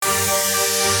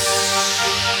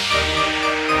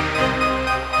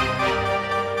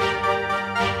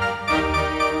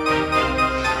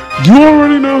You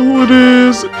already know who it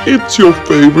is. It's your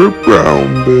favorite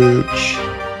brown bitch.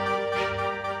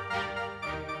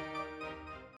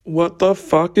 What the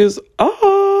fuck is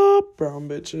up, brown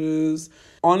bitches?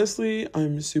 Honestly,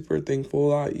 I'm super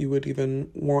thankful that you would even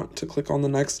want to click on the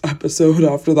next episode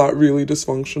after that really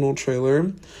dysfunctional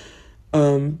trailer.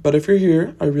 But if you're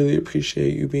here, I really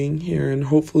appreciate you being here, and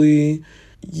hopefully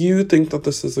you think that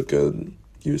this is a good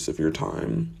use of your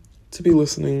time to be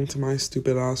listening to my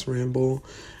stupid ass ramble.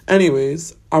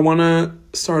 Anyways, I want to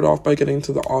start off by getting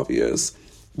to the obvious.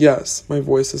 Yes, my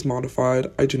voice is modified.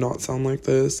 I do not sound like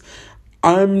this.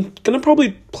 I'm going to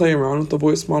probably play around with the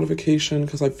voice modification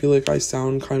because I feel like I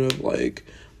sound kind of like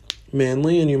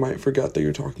manly, and you might forget that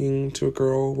you're talking to a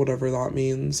girl, whatever that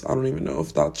means. I don't even know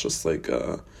if that's just like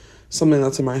something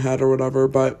that's in my head or whatever,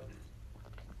 but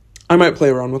I might play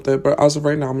around with it. But as of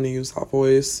right now, I'm going to use that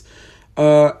voice.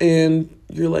 And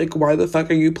you're like, why the fuck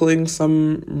are you playing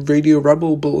some Radio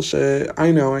Rebel bullshit?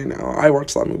 I know. I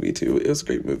watched that movie too. It was a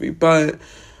great movie, but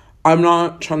I'm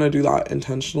not trying to do that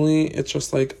intentionally. It's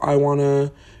just like, I want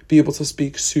to be able to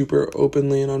speak super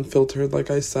openly and unfiltered,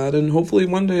 like I said, and hopefully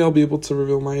one day I'll be able to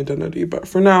reveal my identity. But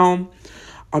for now,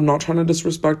 I'm not trying to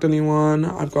disrespect anyone.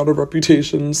 I've got a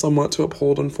reputation somewhat to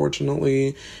uphold,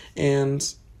 unfortunately,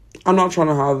 and I'm not trying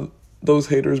to have those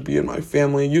haters be in my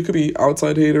family. You could be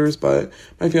outside haters, but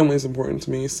my family is important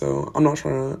to me, so I'm not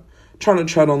trying to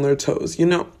tread on their toes. You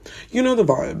know the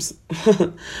vibes.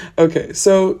 Okay,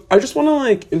 so I just want to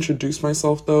like introduce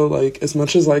myself though, like as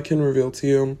much as I can reveal to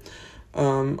you.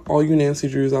 All you Nancy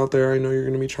Drews out there, I know you're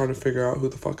gonna be trying to figure out who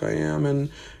the fuck I am, and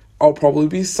I'll probably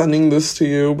be sending this to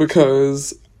you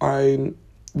because I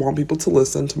want people to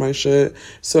listen to my shit.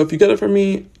 So if you get it from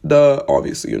me,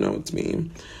 obviously you know it's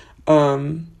me.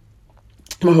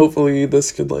 But hopefully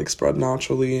this could like spread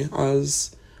naturally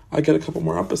as I get a couple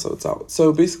more episodes out.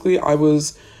 So basically, I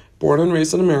was born and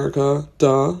raised in America.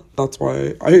 That's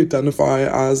why I identify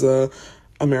as a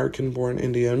American-born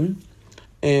Indian.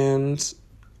 And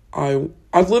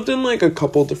I've lived in like a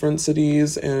couple different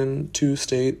cities and 2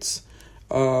 states.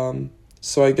 So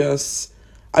I guess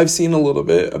I've seen a little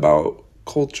bit about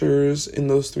cultures in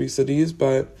those 3 cities,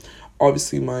 but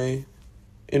obviously my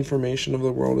information of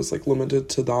the world is like limited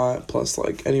to that, plus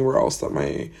like anywhere else that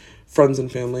my friends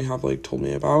and family have like told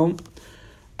me about.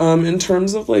 In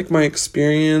terms of like my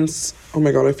experience, oh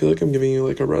my god, I feel like I'm giving you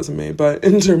like a resume, but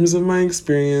in terms of my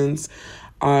experience,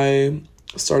 I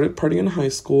started partying in high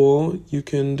school. You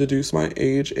can deduce my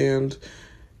age and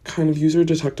kind of use your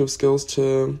detective skills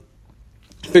to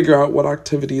figure out what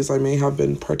activities I may have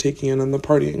been partaking in the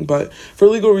partying, but for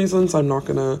legal reasons, I'm not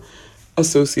gonna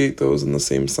associate those in the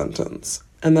same sentence.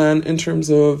 And then in terms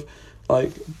of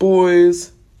like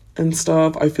boys and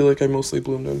stuff, I feel like I mostly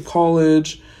bloomed in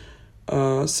college.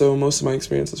 So most of my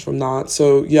experience is from that.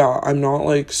 So yeah, I'm not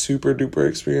like super duper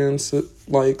experienced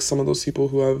like some of those people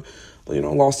who have,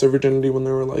 lost their virginity when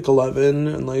they were like 11,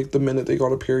 and like the minute they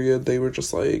got a period, they were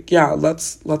just like, yeah,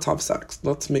 let's have sex,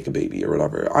 let's make a baby or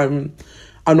whatever. I'm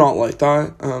not like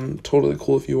that. Totally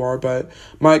cool if you are, but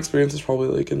my experience is probably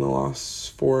like in the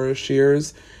last 4-ish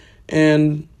years,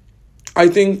 and I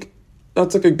think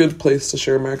that's like a good place to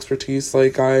share my expertise.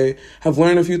 Like, I have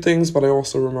learned a few things, but I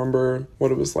also remember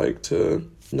what it was like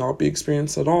to not be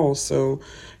experienced at all. So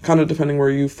kind of depending where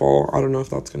you fall, I don't know if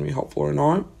that's going to be helpful or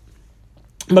not.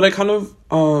 But I kind of,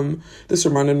 this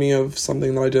reminded me of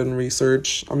something that I did in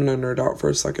research. I'm going to nerd out for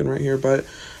a second right here, but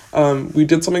we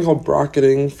did something called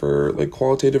bracketing for like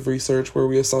qualitative research, where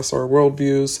we assess our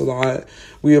worldviews so that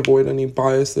we avoid any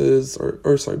biases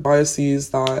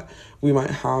biases that we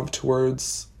might have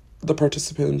towards the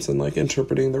participants and like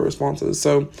interpreting their responses.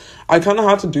 So I kind of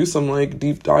had to do some like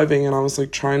deep diving, and I was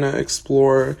like trying to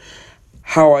explore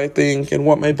how I think and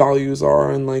what my values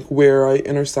are, and like where I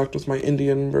intersect with my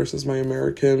Indian versus my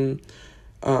American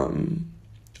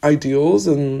ideals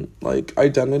and like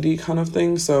identity kind of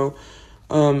thing. So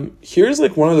here's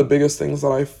like one of the biggest things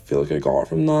that I feel like I got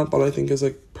from that I think is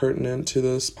like pertinent to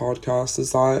this podcast,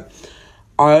 is that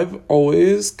I've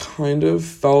always kind of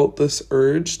felt this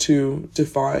urge to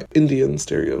defy Indian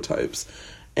stereotypes.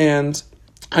 And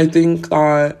I think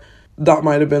that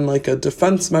might have been like a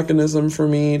defense mechanism for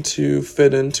me to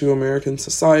fit into American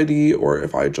society, or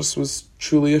if I just was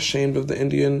truly ashamed of the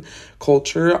Indian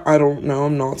culture. I don't know.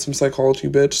 I'm not some psychology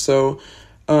bitch. So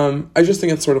I just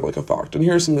think it's sort of like a fact. And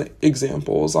here are some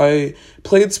examples. I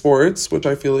played sports, which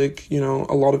I feel like, a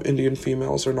lot of Indian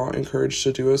females are not encouraged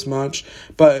to do as much.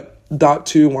 But that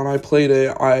too, when I played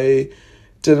it, I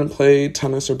didn't play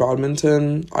tennis or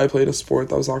badminton. I played a sport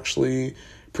that was actually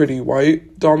pretty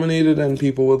white dominated, and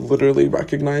people would literally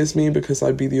recognize me because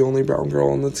I'd be the only brown girl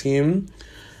on the team.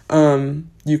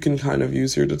 You can kind of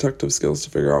use your detective skills to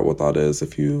figure out what that is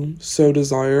if you so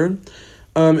desire.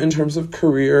 In terms of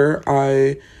career,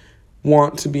 I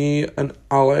want to be an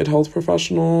allied health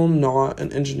professional, not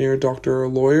an engineer, doctor, or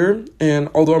lawyer. And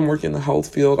although I'm working in the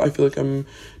health field, I feel like I'm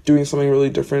doing something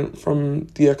really different from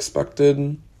the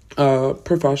expected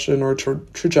profession or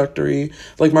trajectory.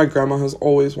 Like, my grandma has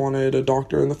always wanted a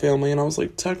doctor in the family, and I was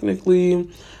like, technically,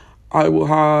 I will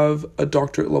have a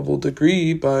doctorate level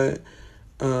degree, but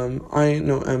I ain't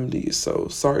no MD, so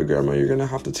sorry, grandma, you're gonna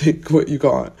have to take what you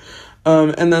got.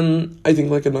 And then I think,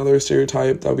 like, another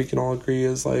stereotype that we can all agree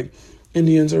is, like,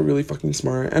 Indians are really fucking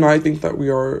smart, and I think that we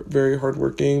are very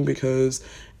hardworking because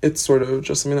it's sort of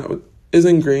just something that is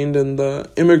ingrained in the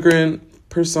immigrant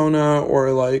persona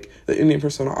or, like, the Indian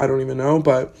persona. I don't even know,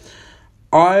 but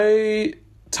I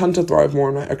tend to thrive more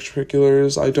in my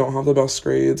extracurriculars. I don't have the best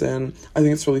grades, and I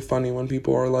think it's really funny when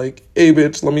people are like, hey,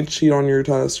 bitch, let me cheat on your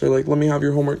test, or, like, let me have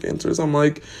your homework answers. I'm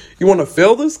like, you want to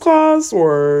fail this class,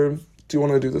 or do you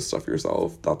want to do this stuff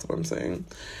yourself? That's what I'm saying.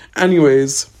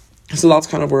 Anyways, so that's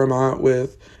kind of where I'm at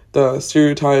with the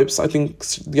stereotypes. I think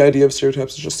the idea of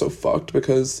stereotypes is just so fucked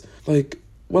because, like,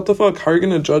 what the fuck? How are you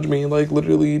gonna judge me? Like,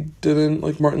 literally, didn't,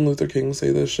 like, Martin Luther King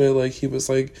say this shit? Like, he was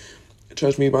like,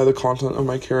 judge me by the content of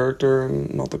my character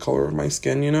and not the color of my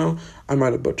skin, you know? I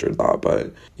might have butchered that,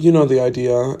 but you know the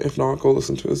idea. If not, go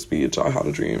listen to his speech, I Had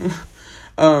a Dream.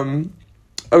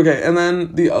 Okay, and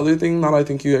then the other thing that I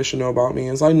think you guys should know about me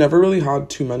is I never really had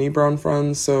too many brown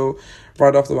friends, so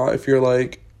right off the bat, if you're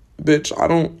like, bitch, I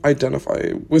don't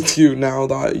identify with you now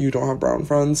that you don't have brown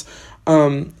friends,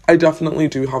 I definitely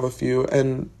do have a few,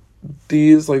 and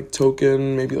these, like,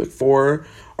 token, maybe, like, 4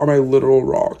 are my literal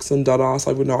rocks, and deadass,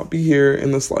 I would not be here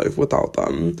in this life without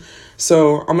them.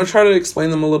 So I'm gonna try to explain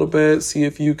them a little bit, see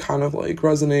if you kind of, like,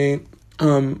 resonate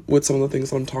with some of the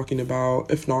things that I'm talking about.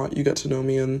 If not, you get to know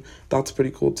me, and that's pretty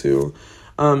cool too.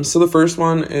 So the first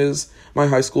one is my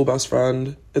high school best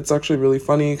friend. It's actually really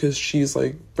funny because she's,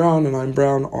 like, brown and I'm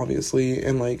brown, obviously,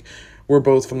 and, like, we're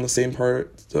both from the same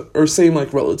part, or same,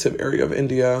 like, relative area of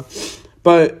India.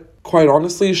 But quite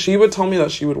honestly, she would tell me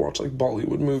that she would watch, like,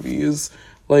 Bollywood movies,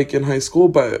 like, in high school,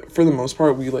 but for the most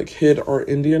part, we, like, hid our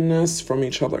Indianness from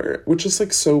each other, which is,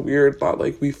 like, so weird that,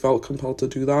 like, we felt compelled to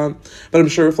do that. But I'm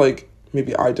sure if, like,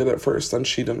 maybe I did it first, then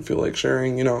she didn't feel like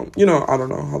sharing, you know, I don't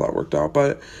know how that worked out,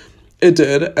 but it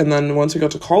did. And then once we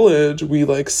got to college, we,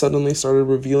 like, suddenly started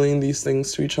revealing these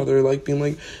things to each other, like, being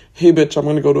like, hey, bitch, I'm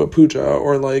gonna go to a puja,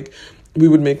 or, like, we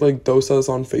would make, like, dosas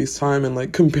on FaceTime and,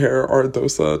 like, compare our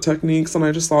dosa techniques, and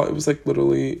I just thought it was, like,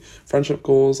 literally friendship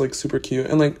goals, like, super cute.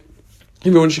 And, like,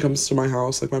 even when she comes to my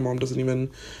house, like, my mom doesn't even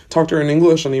talk to her in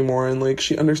English anymore, and, like,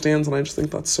 she understands, and I just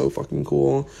think that's so fucking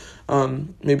cool.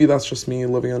 Maybe that's just me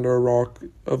living under a rock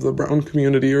of the brown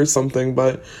community or something,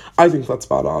 but I think that's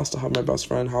badass to have my best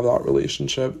friend have that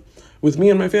relationship with me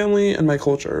and my family and my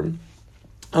culture.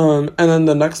 And then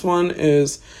the next one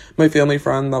is my family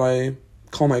friend that I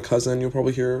call my cousin. You'll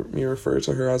probably hear me refer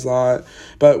to her as that,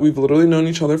 but we've literally known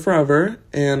each other forever,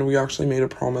 and we actually made a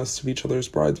promise to be each other's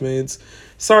bridesmaids.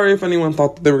 Sorry if anyone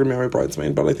thought that they were gonna be my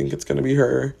bridesmaid, but I think it's gonna be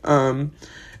her.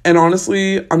 And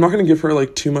honestly, I'm not gonna give her,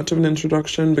 like, too much of an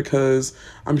introduction because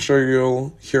I'm sure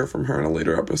you'll hear from her in a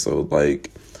later episode.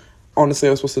 Like, honestly,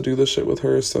 I was supposed to do this shit with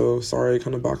her, so sorry, I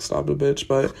kind of backstabbed a bitch,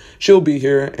 but she'll be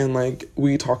here, and, like,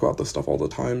 we talk about this stuff all the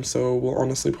time, so we'll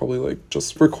honestly probably, like,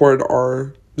 just record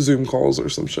our Zoom calls or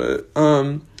some shit.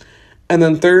 And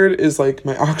then third is, like,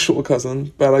 my actual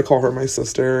cousin, but I call her my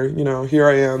sister. You know, here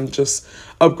I am just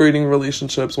upgrading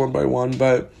relationships one by one,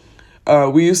 but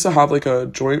we used to have, like, a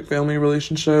joint family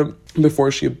relationship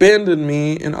before she abandoned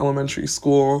me in elementary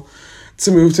school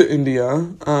to move to India.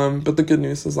 But the good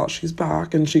news is that she's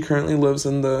back, and she currently lives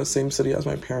in the same city as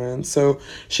my parents. So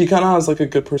she kind of has, like, a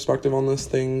good perspective on this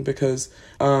thing because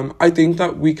I think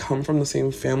that we come from the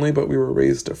same family, but we were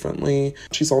raised differently.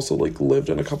 She's also, like, lived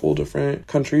in a couple different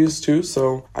countries too,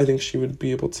 so I think she would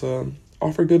be able to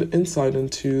offer good insight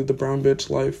into the brown bitch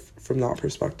life from that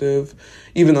perspective,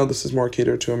 even though this is more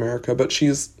catered to America. But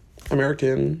she's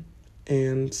American,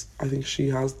 and I think she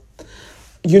has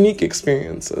unique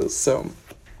experiences, so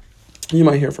you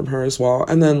might hear from her as well.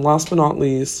 And then last but not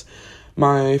least,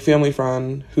 my family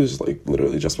friend, who's, like,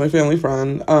 literally just my family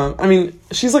friend. I mean,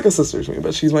 she's like a sister to me,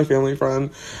 but she's my family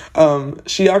friend.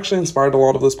 She actually inspired a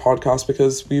lot of this podcast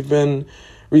because we've been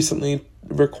recently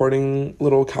recording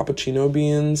little cappuccino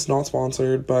beans, not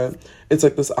sponsored, but it's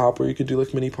like this app where you could do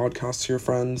like mini podcasts to your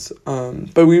friends.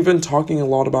 But we've been talking a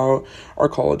lot about our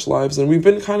college lives, and we've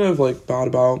been kind of like bad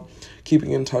about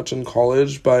keeping in touch in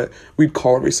college, but we'd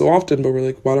call every so often. But we're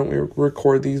like, why don't we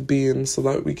record these beans so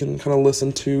that we can kind of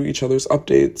listen to each other's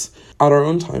updates at our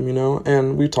own time, you know?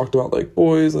 And we talked about like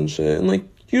boys and shit, and like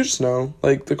you just know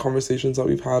like the conversations that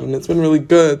we've had, and it's been really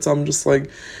good. So I'm just like,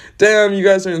 damn, you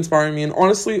guys are inspiring me. And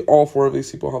honestly, all 4 of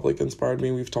these people have like inspired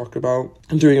me. We've talked about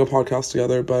doing a podcast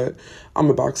together, but I'm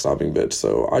a backstabbing bitch,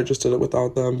 so I just did it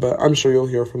without them. But I'm sure you'll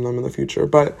hear from them in the future.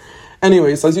 But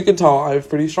anyways, as you can tell, I have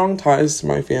pretty strong ties to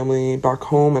my family back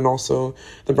home, and also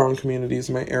the brown communities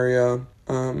in my area,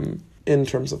 in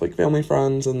terms of like family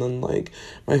friends, and then like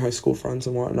my high school friends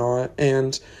and whatnot.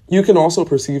 And you can also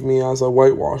perceive me as a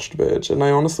whitewashed bitch, and I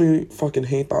honestly fucking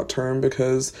hate that term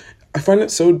because I find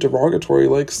it so derogatory.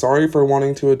 Like, sorry for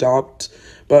wanting to adapt,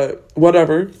 but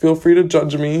whatever, feel free to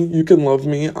judge me. You can love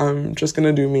me. I'm just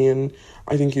gonna do me, and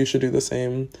I think you should do the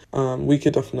same. We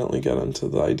could definitely get into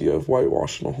the idea of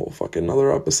whitewash in a whole fucking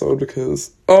another episode,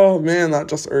 because oh man, that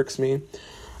just irks me.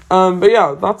 But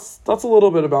yeah, that's a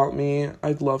little bit about me.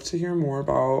 I'd love to hear more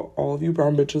about all of you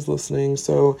brown bitches listening,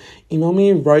 so email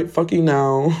me right fucking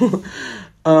now.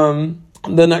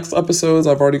 The next episodes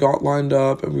I've already got lined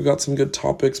up, and we've got some good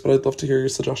topics, but I'd love to hear your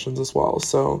suggestions as well.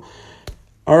 So,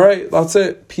 alright, that's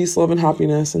it. Peace, love, and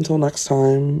happiness. Until next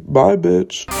time. Bye,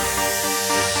 bitch.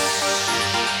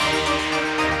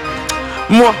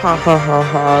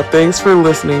 Mwahahaha. Thanks for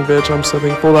listening, bitch. I'm so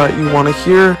thankful that you want to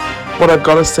hear what I've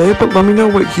got to say, but let me know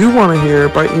what you want to hear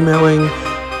by emailing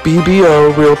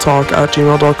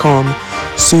bborealtalk@gmail.com.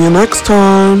 See you next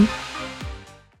time.